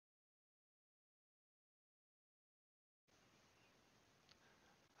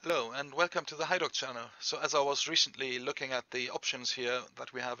Hello and welcome to the HeiDoc channel. So as I was recently looking at the options here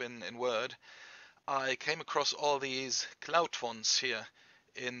that we have in Word, I came across all these cloud fonts here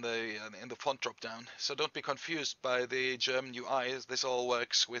in the font drop down. So don't be confused by the German UIs. This all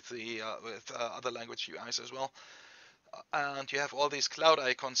works with the other language UIs as well. And you have all these cloud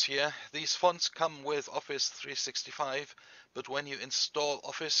icons here. These fonts come with Office 365, but when you install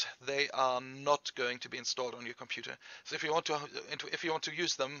Office, they are not going to be installed on your computer. So if you want to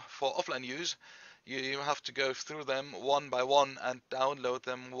use them for offline use, you have to go through them one by one and download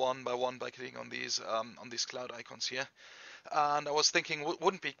them one by one by clicking on these cloud icons here. And I was thinking,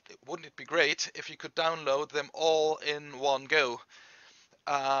 wouldn't it be great if you could download them all in one go?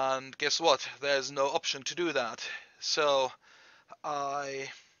 And guess what? There's no option to do that. So I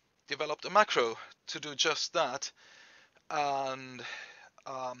developed a macro to do just that, and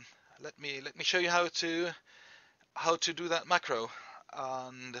um, let me show you how to do that macro.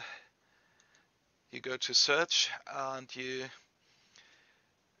 And you go to search, and you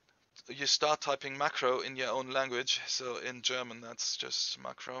start typing macro in your own language. So in German, that's just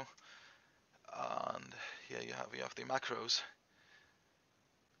macro, and here you have the macros.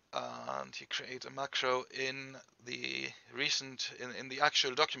 And you create a macro in the in the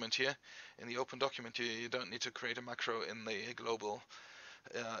actual document here, in the open document. You don't need to create a macro in the global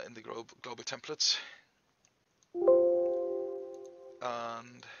global templates.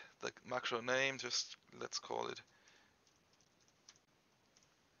 And the macro name, just let's call it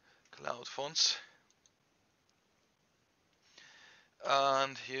cloud fonts.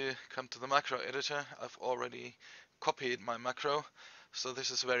 And you come to the macro editor. I've already copied my macro, so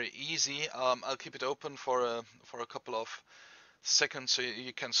this is very easy. I'll keep it open for a couple of seconds so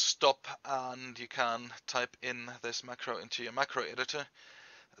you can stop and you can type in this macro into your macro editor.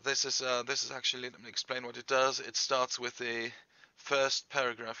 This is actually, let me explain what it does. It starts with the first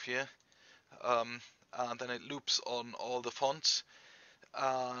paragraph here, and then it loops on all the fonts.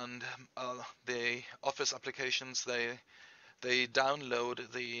 And the Office applications, they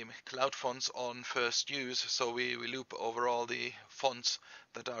download the cloud fonts on first use, so we loop over all the fonts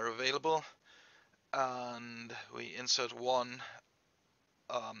that are available, and we insert one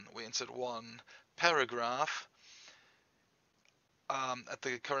paragraph at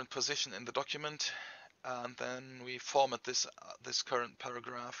the current position in the document, and then we format this current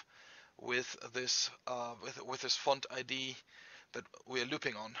paragraph with this font ID that we're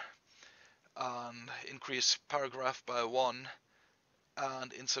looping on, and increase paragraph by 1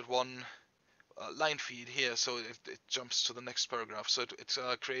 and insert one line feed here, so it jumps to the next paragraph. So it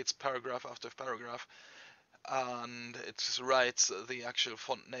creates paragraph after paragraph, and it just writes the actual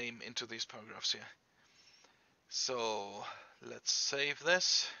font name into these paragraphs here. So let's save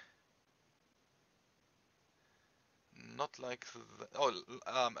this. Not like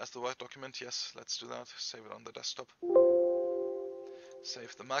as the Word document. Yes, let's do that. Save it on the desktop.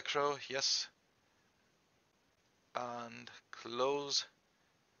 Save the macro. Yes. And close.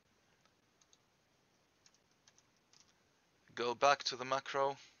 Go back to the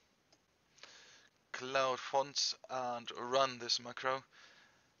macro, cloud fonts, and run this macro.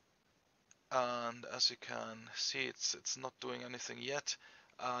 And as you can see, it's not doing anything yet.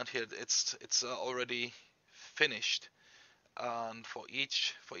 And here it's already finished. And for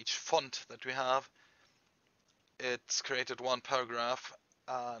each font that we have, it's created one paragraph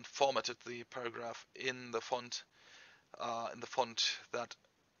and formatted the paragraph in the font that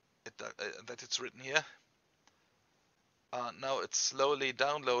it's written here. Now it's slowly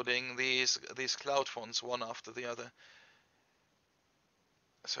downloading these cloud fonts one after the other.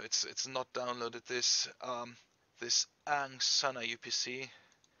 So it's not downloaded this Angsana UPC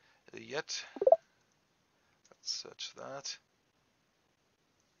yet. Let's search that.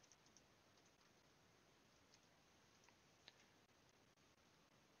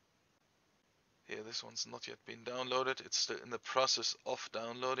 Here, this one's not yet been downloaded. It's still in the process of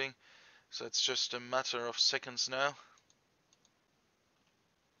downloading, so it's just a matter of seconds now.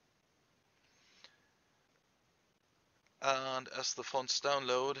 And as the fonts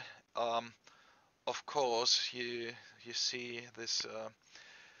download, of course, you see this.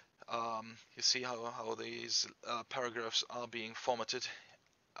 You see how these paragraphs are being formatted,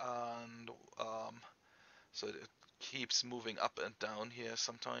 and so it keeps moving up and down here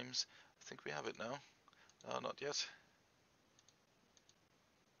sometimes. I think we have it now. No, not yet.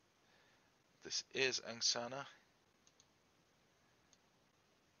 This is Angsana.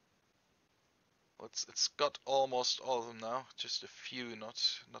 Well, it's got almost all of them now, just a few not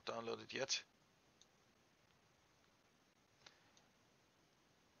downloaded yet.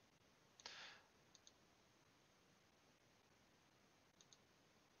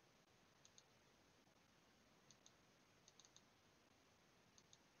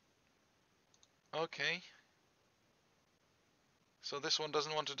 Okay. So this one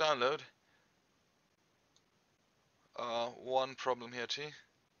doesn't want to download. One problem here too.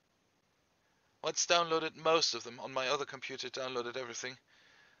 Well, it's downloaded most of them. On my other computer, it downloaded everything.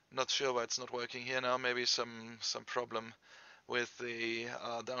 Not sure why it's not working here now. Maybe some problem with the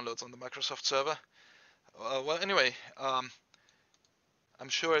downloads on the Microsoft server. Well, anyway, I'm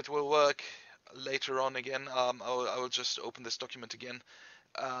sure it will work later on again. I will just open this document again,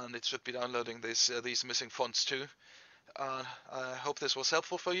 and it should be downloading these missing fonts too. I hope this was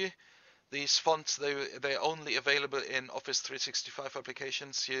helpful for you. These fonts, they're only available in Office 365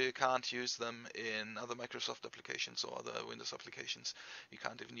 applications. You can't use them in other Microsoft applications or other Windows applications. You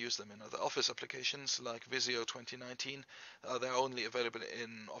can't even use them in other Office applications like Visio 2019. They're only available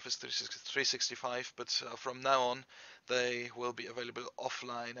in Office 365, but from now on they will be available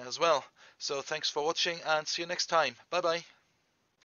offline as well. So thanks for watching and see you next time. Bye bye.